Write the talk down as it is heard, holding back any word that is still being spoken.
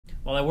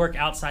While I work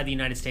outside the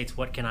United States,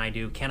 what can I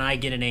do? Can I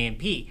get an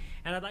A&P?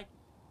 And I'd like...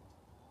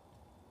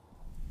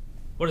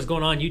 What is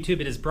going on, YouTube?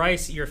 It is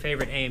Bryce, your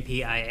favorite A&P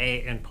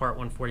IA and Part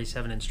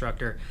 147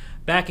 instructor,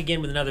 back again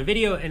with another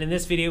video. And in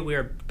this video, we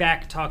are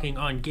back talking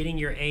on getting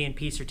your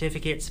A&P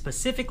certificate,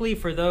 specifically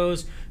for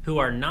those who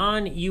are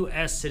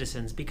non-US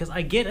citizens, because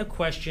I get a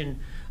question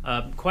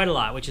quite a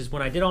lot, which is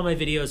when I did all my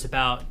videos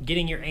about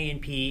getting your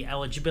A&P,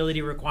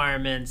 eligibility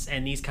requirements,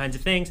 and these kinds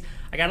of things,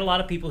 I got a lot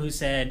of people who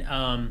said,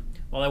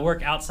 well, I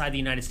work outside the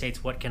United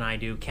States, what can I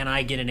do? Can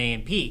I get an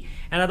A&P?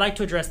 And I'd like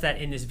to address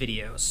that in this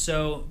video.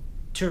 So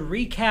to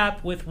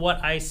recap with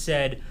what I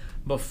said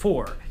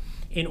before,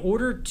 in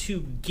order to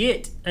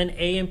get an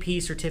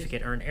A&P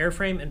certificate or an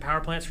airframe and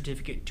power plant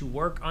certificate to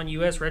work on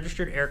US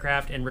registered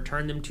aircraft and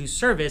return them to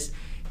service,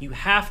 you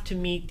have to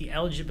meet the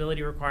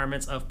eligibility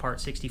requirements of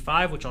Part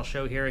 65, which I'll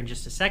show here in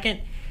just a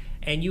second.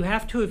 And you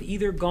have to have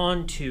either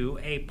gone to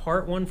a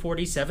Part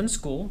 147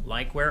 school,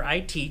 like where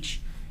I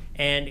teach,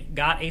 and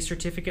got a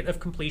certificate of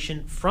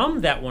completion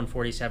from that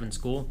 147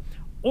 school,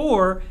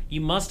 or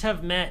you must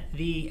have met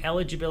the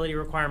eligibility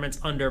requirements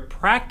under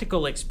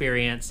practical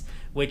experience,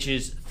 which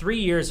is 3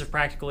 years of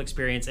practical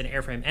experience in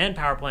airframe and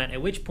power plant,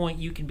 at which point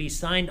you can be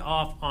signed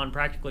off on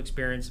practical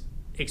experience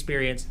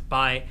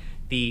by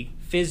the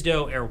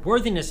FSDO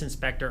airworthiness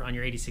inspector on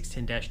your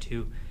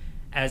 8610-2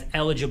 as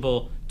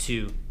eligible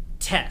to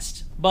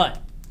test. But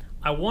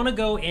I want to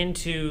go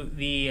into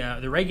the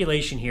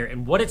regulation here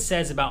and what it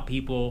says about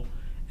people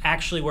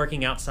actually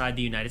working outside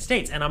the United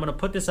States. And I'm going to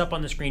put this up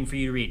on the screen for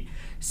you to read.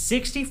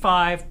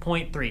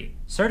 65.3,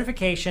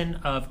 certification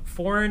of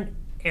foreign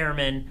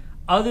airmen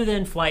other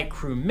than flight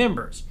crew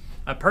members.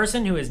 A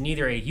person who is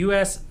neither a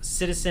U.S.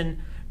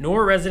 citizen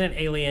nor a resident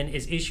alien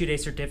is issued a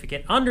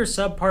certificate under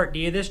Subpart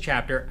D of this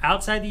chapter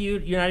outside the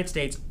United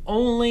States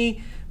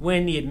only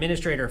when the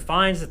administrator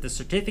finds that the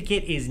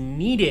certificate is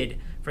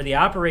needed for the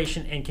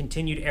operation and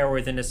continued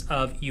airworthiness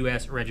of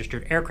U.S.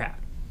 registered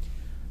aircraft.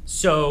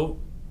 So,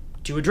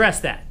 to address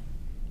that,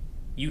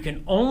 you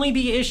can only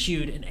be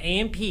issued an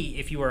A&P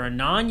if you are a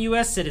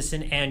non-US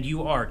citizen and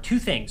you are two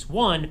things.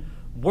 One,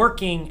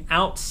 working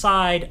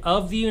outside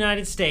of the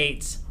United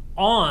States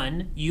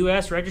on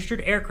US registered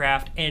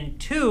aircraft, and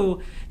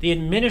two, the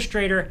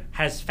administrator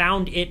has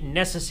found it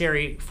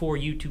necessary for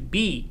you to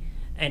be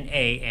an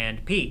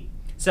A&P.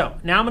 So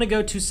now I'm going to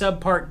go to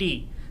Subpart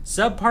D.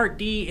 Subpart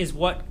D is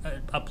what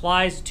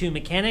applies to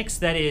mechanics.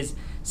 That is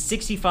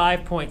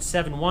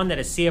 65.71. That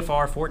is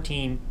CFR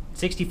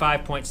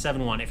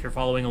 1465.71 if you're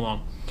following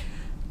along.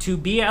 To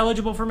be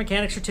eligible for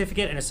mechanic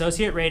certificate and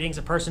associate ratings,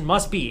 a person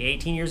must be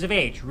 18 years of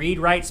age, read,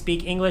 write,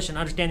 speak English, and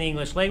understand the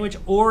English language,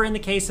 or in the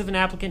case of an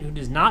applicant who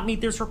does not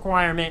meet this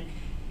requirement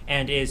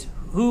and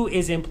who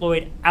is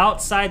employed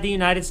outside the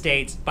United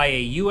States by a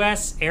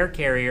U.S. air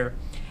carrier,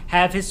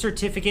 have his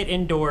certificate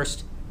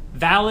endorsed,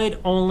 valid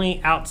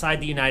only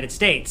outside the United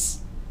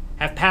States,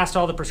 have passed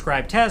all the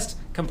prescribed tests,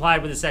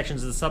 complied with the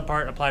sections of the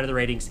subpart, apply to the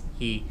ratings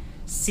he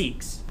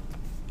seeks.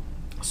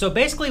 So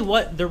basically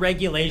what the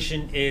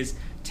regulation is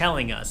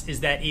telling us is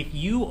that if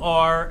you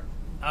are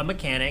a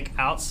mechanic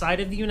outside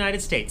of the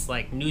United States,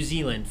 like New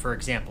Zealand, for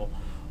example,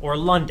 or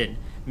London,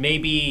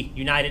 maybe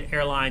United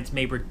Airlines,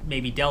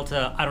 maybe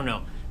Delta, I don't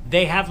know,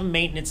 they have a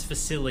maintenance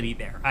facility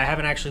there. I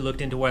haven't actually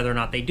looked into whether or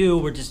not they do.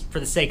 We're just, for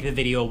the sake of the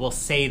video, we'll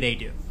say they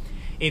do.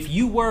 If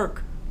you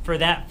work for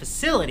that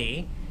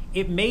facility,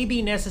 it may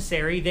be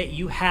necessary that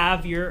you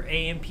have your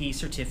A&P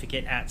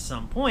certificate at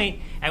some point,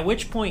 at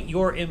which point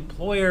your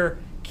employer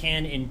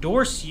can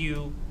endorse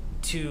you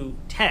to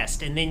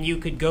test, and then you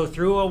could go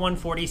through a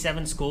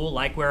 147 school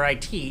like where I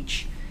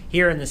teach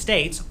here in the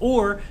States,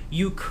 or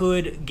you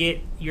could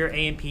get your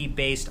A&P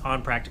based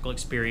on practical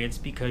experience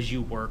because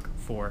you work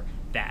for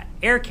that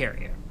air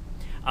carrier.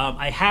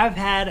 I have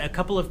had a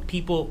couple of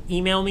people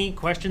email me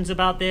questions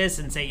about this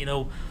and say, you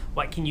know,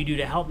 what can you do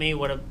to help me?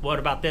 What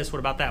about this? What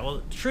about that?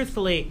 Well,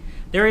 truthfully,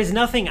 there is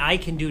nothing I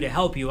can do to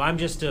help you. I'm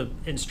just an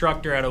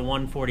instructor at a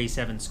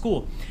 147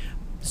 school.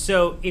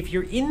 So if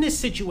you're in this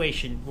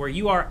situation where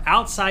you are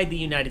outside the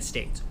United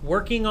States,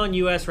 working on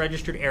US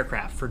registered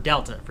aircraft for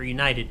Delta, for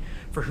United,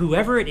 for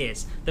whoever it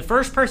is, the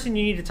first person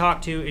you need to talk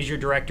to is your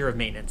director of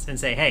maintenance and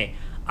say, hey,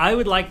 I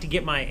would like to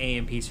get my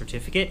A&P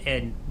certificate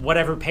and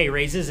whatever pay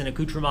raises and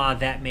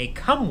accoutrement that may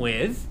come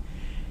with,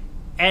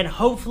 and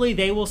hopefully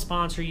they will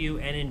sponsor you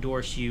and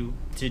endorse you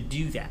to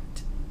do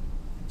that.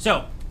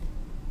 So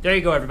there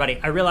you go, everybody.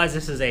 I realize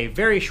this is a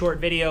very short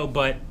video,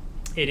 but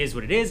it is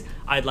what it is.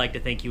 I'd like to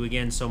thank you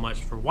again so much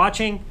for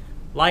watching.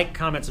 Like,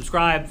 comment,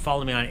 subscribe,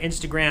 follow me on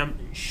Instagram,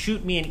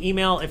 shoot me an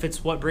email if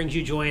it's what brings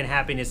you joy and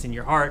happiness in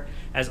your heart.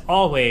 As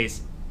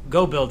always,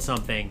 go build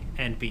something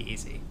and be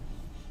easy.